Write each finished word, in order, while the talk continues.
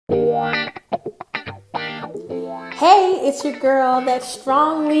Hey, it's your girl, that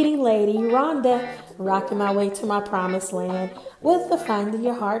strong leading lady, Rhonda, rocking my way to my promised land with the Finding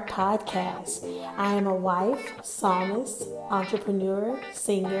Your Heart podcast. I am a wife, psalmist, entrepreneur,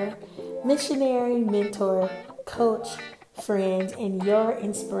 singer, missionary, mentor, coach, friend, and your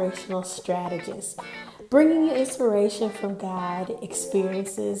inspirational strategist, bringing you inspiration from God,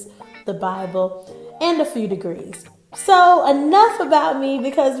 experiences, the Bible, and a few degrees. So, enough about me,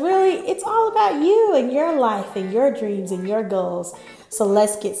 because really it's all about you and your life and your dreams and your goals. So,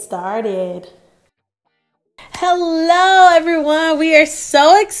 let's get started. Hello, everyone. We are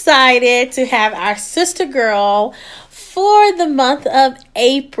so excited to have our sister girl for the month of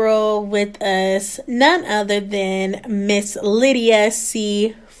April with us, none other than Miss Lydia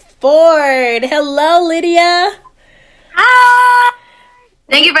C. Ford. Hello, Lydia. Hi.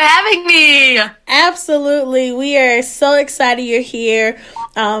 Thank you for having me. Absolutely. We are so excited you're here.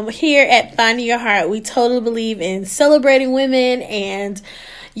 Here at Finding Your Heart, we totally believe in celebrating women, and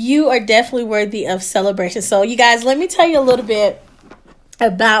you are definitely worthy of celebration. So, you guys, let me tell you a little bit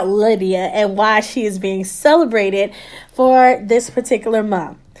about Lydia and why she is being celebrated for this particular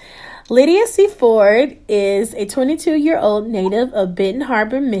month. Lydia C. Ford is a 22-year-old native of Benton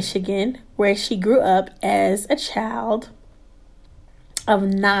Harbor, Michigan, where she grew up as a child of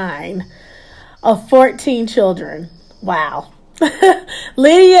 9 of 14 children. Wow.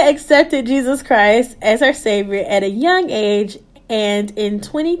 Lydia accepted Jesus Christ as her Savior at a young age, and in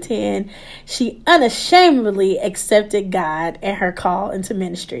 2010, she unashamedly accepted God and her call into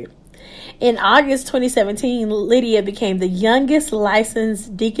ministry. In August 2017, Lydia became the youngest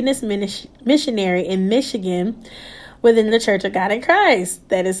licensed deaconess missionary in Michigan within the Church of God in Christ.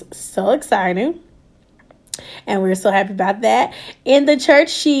 That is so exciting, and we're so happy about that. In the church,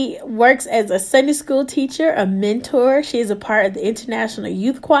 she works as a Sunday school teacher, a mentor. She is a part of the International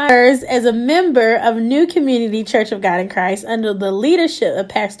Youth Choir, as a member of New Community Church of God in Christ under the leadership of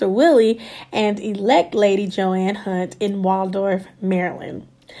Pastor Willie and elect Lady Joanne Hunt in Waldorf, Maryland.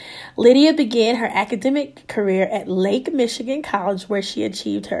 Lydia began her academic career at Lake Michigan College, where she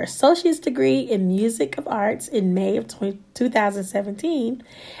achieved her associate's degree in music of arts in May of 2017.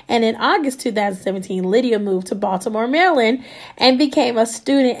 And in August 2017, Lydia moved to Baltimore, Maryland, and became a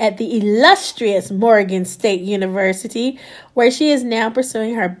student at the illustrious Morgan State University, where she is now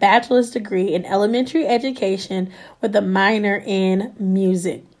pursuing her bachelor's degree in elementary education with a minor in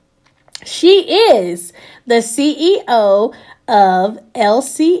music. She is the CEO of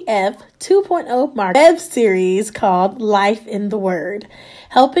LCF 2.0 web series called Life in the Word,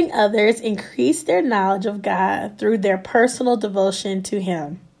 helping others increase their knowledge of God through their personal devotion to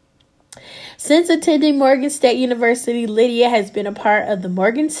Him. Since attending Morgan State University, Lydia has been a part of the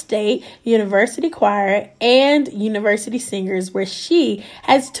Morgan State University Choir and University Singers, where she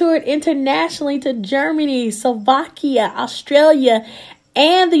has toured internationally to Germany, Slovakia, Australia,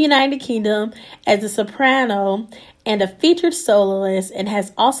 and the United Kingdom as a soprano and a featured soloist, and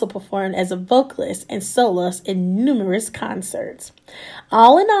has also performed as a vocalist and soloist in numerous concerts.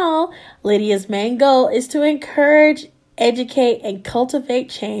 All in all, Lydia's main goal is to encourage, educate, and cultivate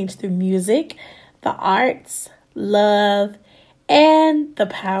change through music, the arts, love, and the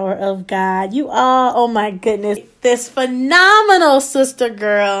power of God. You all, oh my goodness, this phenomenal sister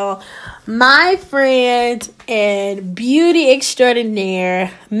girl, my friend and beauty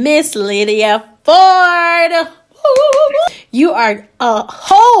extraordinaire, Miss Lydia Ford. You are a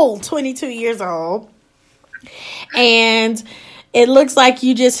whole 22 years old, and it looks like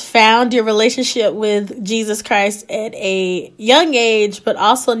you just found your relationship with Jesus Christ at a young age, but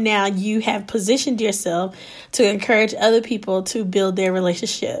also now you have positioned yourself to encourage other people to build their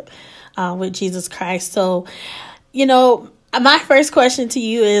relationship with Jesus Christ. So, you know, my first question to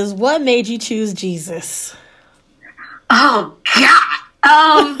you is, what made you choose Jesus? Oh,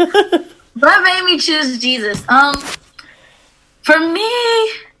 God. What made me choose Jesus? For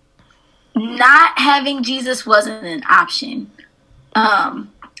me, not having Jesus wasn't an option.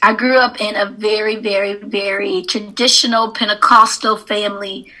 I grew up in a very, very, very traditional Pentecostal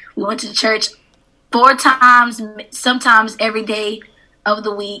family. We went to church 4 times, sometimes every day of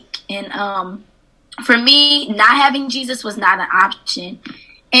the week. And for me, not having Jesus was not an option.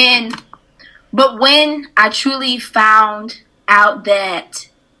 But when I truly found out that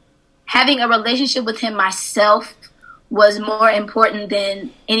having a relationship with Him myself was more important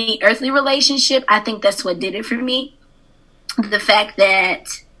than any earthly relationship, I think that's what did it for me. The fact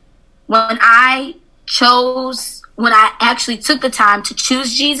that when I actually took the time to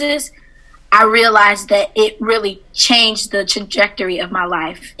choose Jesus, I realized that it really changed the trajectory of my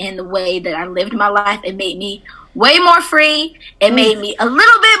life and the way that I lived my life. It made me way more free. It made me a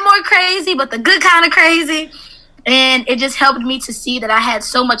little bit more crazy, but the good kind of crazy. And it just helped me to see that I had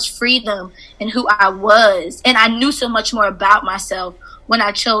so much freedom in who I was. And I knew so much more about myself when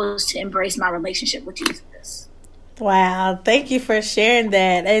I chose to embrace my relationship with Jesus. Wow. Thank you for sharing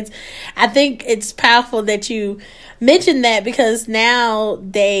that. I think it's powerful that you mentioned that, because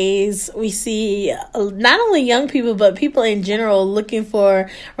nowadays we see not only young people, but people in general looking for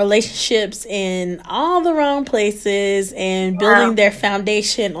relationships in all the wrong places and building their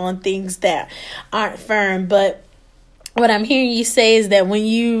foundation on things that aren't firm. But what I'm hearing you say is that when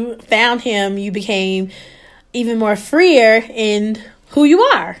you found him, you became even more freer in who you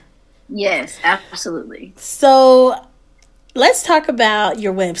are. Yes, absolutely. So let's talk about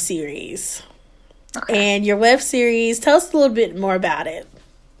your web series. Okay. And your web series, tell us a little bit more about it.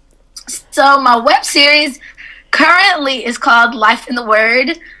 So my web series currently is called Life in the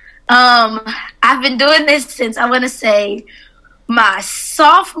Word. I've been doing this since, I want to say, my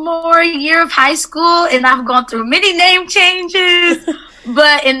sophomore year of high school, and I've gone through many name changes.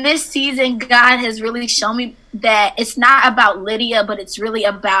 But in this season, God has really shown me that it's not about Lydia, but it's really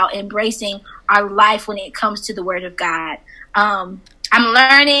about embracing our life when it comes to the Word of God. I'm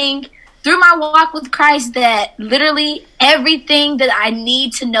learning through my walk with Christ that literally everything that I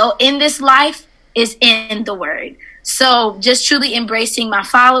need to know in this life is in the Word. So just truly embracing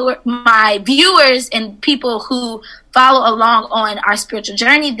my viewers and people who follow along on our spiritual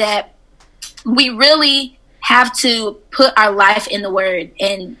journey, that we really have to put our life in the Word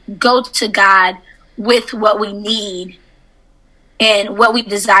and go to God with what we need and what we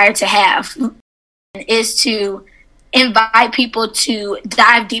desire to have, is to invite people to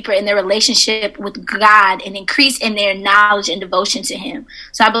dive deeper in their relationship with God and increase in their knowledge and devotion to Him.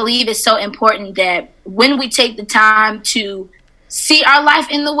 So I believe it's so important that when we take the time to see our life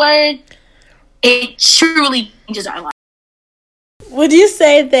in the Word, it truly changes our life. Would you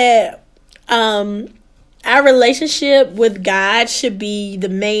say that our relationship with God should be the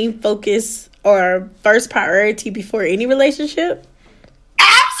main focus or first priority before any relationship?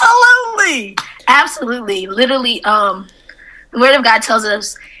 Absolutely. Literally, the Word of God tells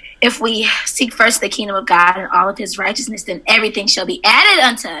us, if we seek first the kingdom of God and all of His righteousness, then everything shall be added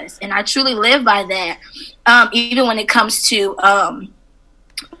unto us. And I truly live by that. Even when it comes to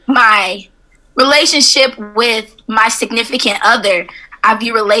my relationship with my significant other, I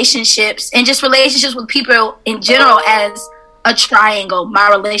view relationships and just relationships with people in general as a triangle. My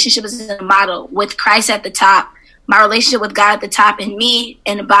relationship is a model with Christ at the top, my relationship with God at the top, and me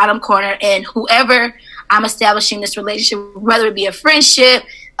in the bottom corner, and whoever I'm establishing this relationship, whether it be a friendship,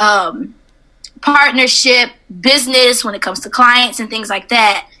 partnership, business, when it comes to clients and things like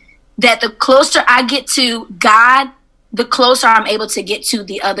that, that the closer I get to God, the closer I'm able to get to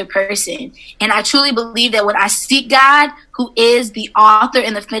the other person. And I truly believe that when I seek God, who is the author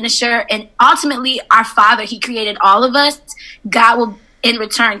and the finisher, and ultimately our Father, He created all of us, God will in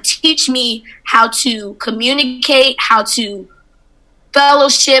return teach me how to communicate, how to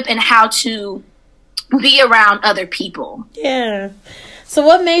fellowship, and how to be around other people. Yeah. So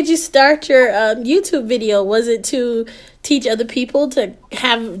what made you start your YouTube video? Was it to teach other people to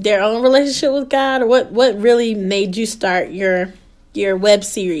have their own relationship with God? Or what really made you start your web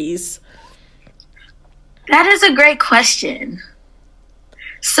series? That is a great question.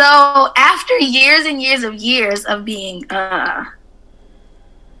 So after years and years of being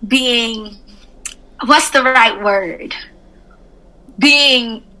what's the right word?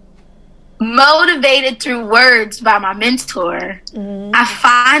 Being motivated through words by my mentor, I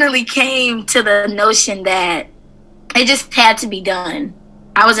finally came to the notion that it just had to be done.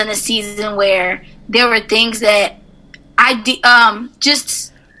 I was in a season where there were things that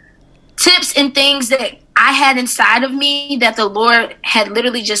just tips and things that I had inside of me that the Lord had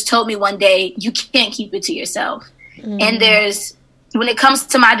literally just told me one day, you can't keep it to yourself. And when it comes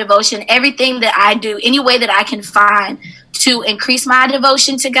to my devotion, everything that I do, any way that I can find to increase my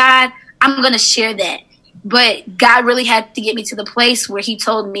devotion to God, I'm going to share that. But God really had to get me to the place where He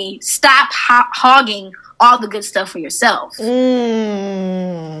told me, stop hogging all the good stuff for yourself. So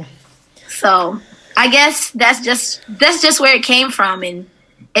I guess that's just where it came from, and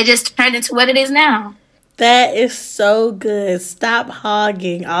it just turned into what it is now. That is so good. Stop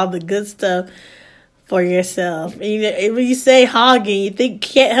hogging all the good stuff for yourself. And when you say hogging, you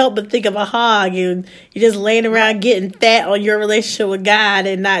can't help but think of a hog, and you're just laying around getting fat on your relationship with God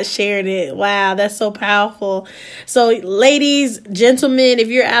and not sharing it. Wow, that's so powerful. So ladies, gentlemen, if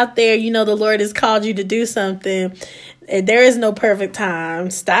you're out there, you know the Lord has called you to do something. There is no perfect time.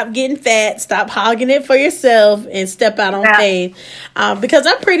 Stop getting fat. Stop hogging it for yourself and step out on faith. Because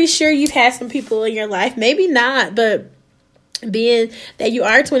I'm pretty sure you've had some people in your life, maybe not, but being that you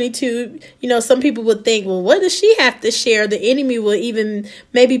are 22, some people would think, well, what does she have to share? The enemy will even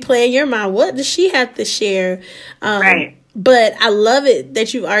maybe play in your mind, what does she have to share? Right. But I love it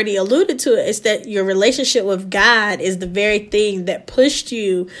that you've already alluded to it. It's that your relationship with God is the very thing that pushed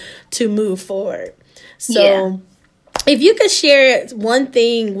you to move forward. So if you could share one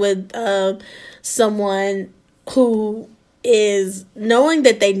thing with someone who is knowing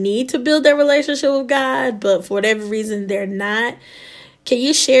that they need to build their relationship with God, but for whatever reason they're not, can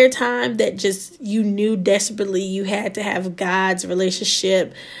you share time that just you knew desperately you had to have God's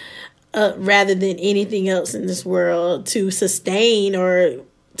relationship rather than anything else in this world to sustain or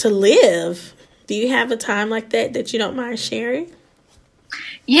to live? Do you have a time like that you don't mind sharing?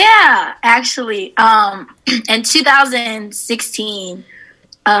 Yeah, actually, in 2016,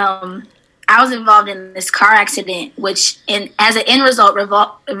 I was involved in this car accident, which, as an end result,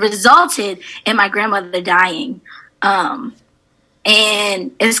 resulted in my grandmother dying. And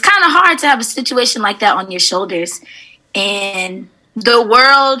it's kind of hard to have a situation like that on your shoulders. And the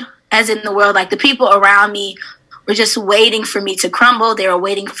world, like the people around me, were just waiting for me to crumble. They were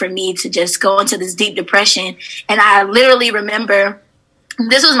waiting for me to just go into this deep depression. And I literally remember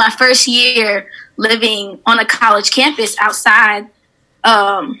this was my first year living on a college campus outside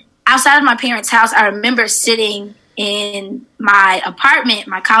of my parents' house. I remember sitting in my apartment,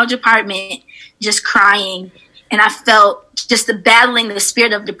 my college apartment, just crying. And I felt just battling the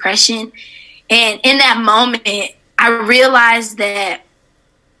spirit of depression. And in that moment, I realized that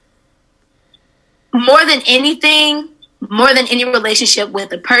more than anything, more than any relationship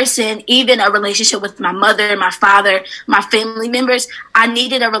with a person, even a relationship with my mother, my father, my family members, I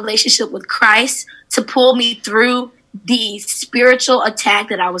needed a relationship with Christ to pull me through the spiritual attack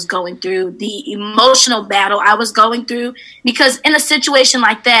that I was going through, the emotional battle I was going through. Because in a situation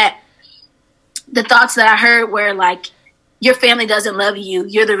like that, the thoughts that I heard were like, your family doesn't love you.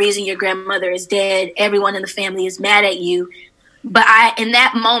 You're the reason your grandmother is dead. Everyone in the family is mad at you. But in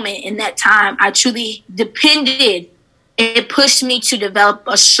that moment, in that time, I truly depended. It pushed me to develop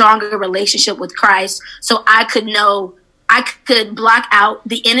a stronger relationship with Christ so I could block out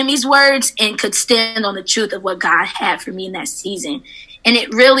the enemy's words and could stand on the truth of what God had for me in that season. And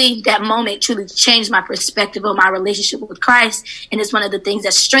it really, that moment truly changed my perspective on my relationship with Christ. And it's one of the things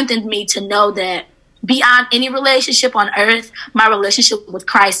that strengthened me to know that beyond any relationship on earth, my relationship with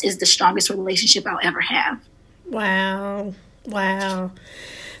Christ is the strongest relationship I'll ever have. Wow.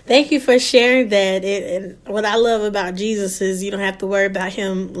 Thank you for sharing that. And what I love about Jesus is you don't have to worry about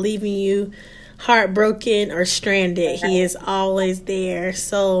him leaving you heartbroken or stranded. He is always there.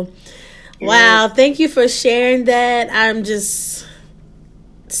 So, wow. Thank you for sharing that. I'm just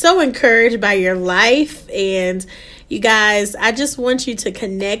so encouraged by your life. And you guys, I just want you to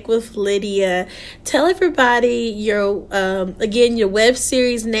connect with Lydia. Tell everybody your web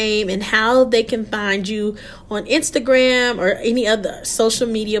series name and how they can find you on Instagram or any other social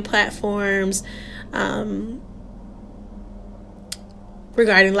media platforms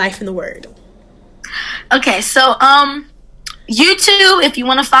regarding Life in the Word. Okay, so YouTube, if you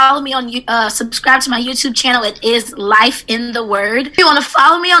want to follow me on subscribe to my YouTube channel, it is Life in the Word. If you want to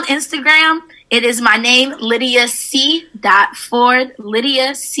follow me on Instagram, it is my name, Lydia C. Ford,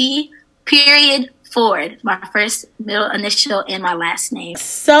 Lydia C. Ford, my first, middle initial, and my last name.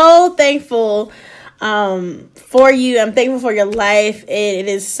 So thankful for you. I'm thankful for your life. It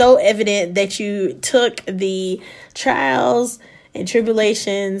is so evident that you took the trials and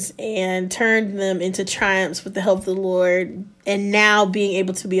tribulations and turned them into triumphs with the help of the Lord, and now being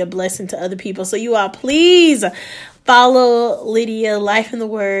able to be a blessing to other people. So you all, please follow Lydia, Life in the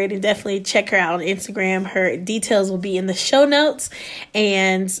Word, and definitely check her out on Instagram. Her details will be in the show notes.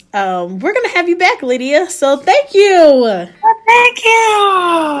 And we're going to have you back, Lydia. So thank you. Thank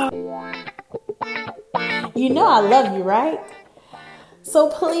you. You know I love you, right? So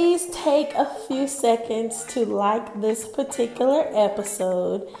please take a few seconds to like this particular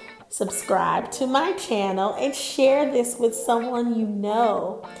episode, subscribe to my channel, and share this with someone you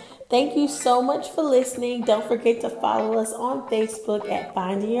know. Thank you so much for listening. Don't forget to follow us on Facebook at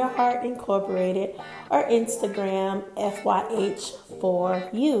Finding Your Heart Incorporated or Instagram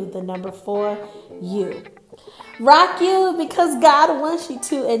FYH4U, the number 4U. Rock you because God wants you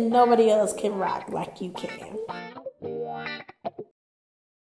to, and nobody else can rock like you can.